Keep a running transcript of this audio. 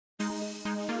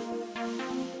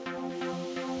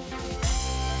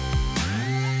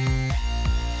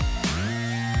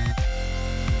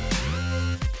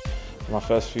my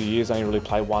first few years I only really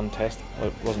played one test.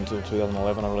 It wasn't until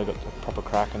 2011 I really got a proper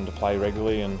crack and to play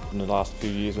regularly, and in the last few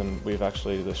years when we've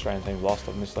actually, the Australian team lost,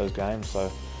 I've missed those games, so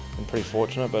I've been pretty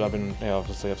fortunate, but I've been,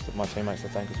 obviously I've my teammates to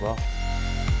thank as well.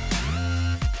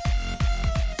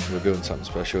 We're building something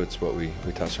special. It's what we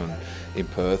touched on in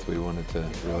Perth. We wanted to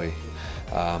really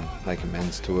make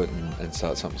amends to it and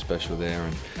start something special there,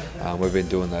 and we've been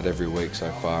doing that every week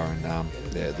so far, and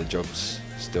yeah, the job's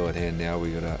still at hand now.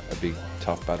 We got a big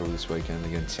tough battle this weekend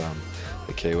against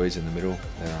the Kiwis in the middle.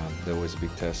 They're always a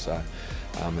big test, so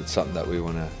it's something that we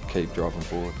want to keep driving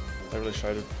forward. They really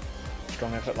showed a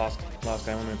strong effort last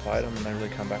game when we played them, and they really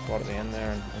come back right at the end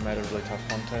there and made it a really tough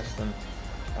contest. And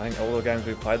I think all the games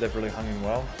we've played, they've really hung in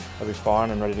well. They'll be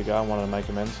firing and ready to go and wanted to make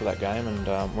amends for that game,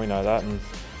 and we know that. And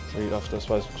we have to, I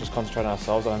suppose, just concentrate on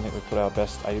ourselves. I don't think we've put our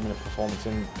best 80-minute performance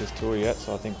in this tour yet,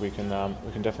 so I think we can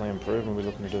definitely improve, and we're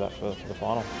looking to do that for the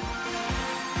final.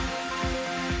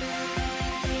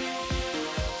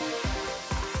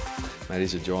 Mate,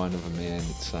 he's a giant of a man.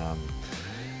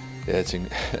 It's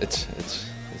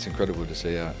incredible to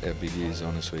see how big he is.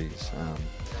 Honestly,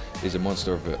 he's a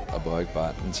monster of a bloke.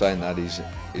 But in saying that,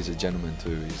 he's a gentleman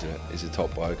too. He's a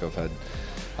top bloke. I've had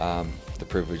the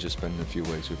privilege of spending a few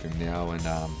weeks with him now, and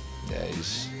yeah,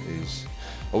 he's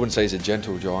I wouldn't say he's a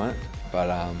gentle giant, but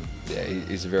yeah,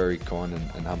 he's a very kind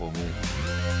and humble man.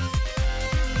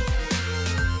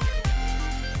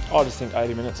 I just think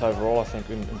 80 minutes overall. I think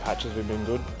in patches we've been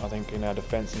good. I think in our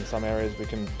defence in some areas we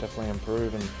can definitely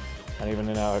improve, and even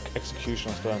in our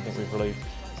execution I still don't think we've really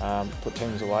put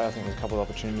teams away. I think there's a couple of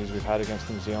opportunities we've had against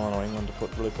New Zealand or England to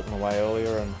really put them away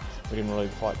earlier, and we didn't really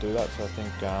quite do that. So I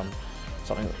think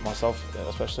something that myself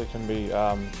especially can be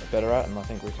better at, and I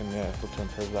think we can look to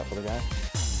improve that for the game.